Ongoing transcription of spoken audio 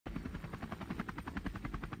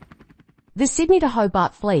The Sydney to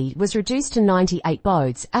Hobart fleet was reduced to 98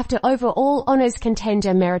 boats after overall honours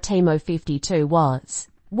contender Maritimo 52 was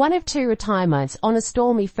one of two retirements on a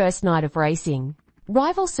stormy first night of racing.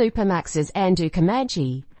 Rival Supermaxes Andu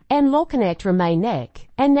Comanche and Law Connect remain neck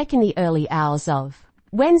and neck in the early hours of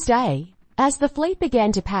Wednesday, as the fleet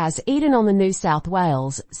began to pass Eden on the New South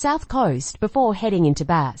Wales south coast before heading into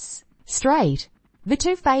Bass Strait. The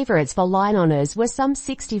two favourites for line honours were some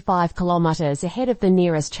 65 kilometres ahead of the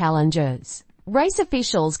nearest challengers. Race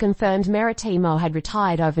officials confirmed Maritimo had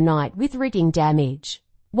retired overnight with rigging damage,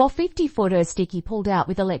 while 50-footer Sticky pulled out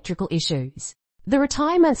with electrical issues. The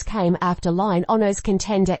retirements came after line honours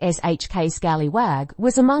contender SHK Scallywag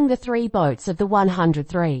was among the three boats of the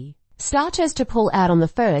 103 starters to pull out on the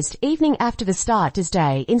first evening after the starters'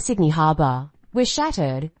 day in Sydney Harbour. "We're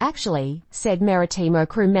shattered, actually," said Maritimo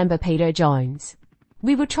crew member Peter Jones.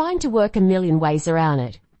 "We were trying to work a million ways around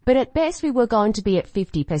it, but at best we were going to be at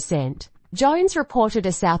 50%. Jones reported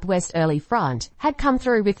a southwest early front had come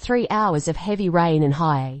through with 3 hours of heavy rain and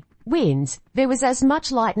high winds. There was as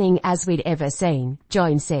much lightning as we'd ever seen,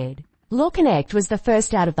 Jones said. Law Connect was the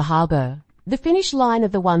first out of the harbour. The finish line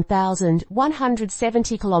of the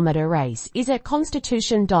 1,170-kilometre race is at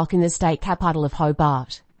Constitution Dock in the state capital of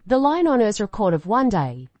Hobart. The line honours record of 1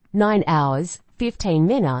 day, 9 hours, 15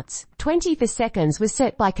 minutes, 24 seconds was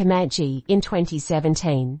set by Comanche in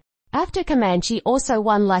 2017. After Comanche also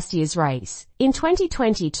won last year's race, in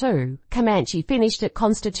 2022, Comanche finished at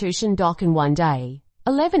Constitution Dock in 1 day,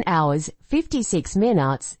 11 hours, 56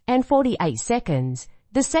 minutes, and 48 seconds,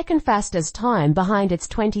 the second fastest time behind its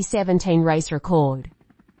 2017 race record.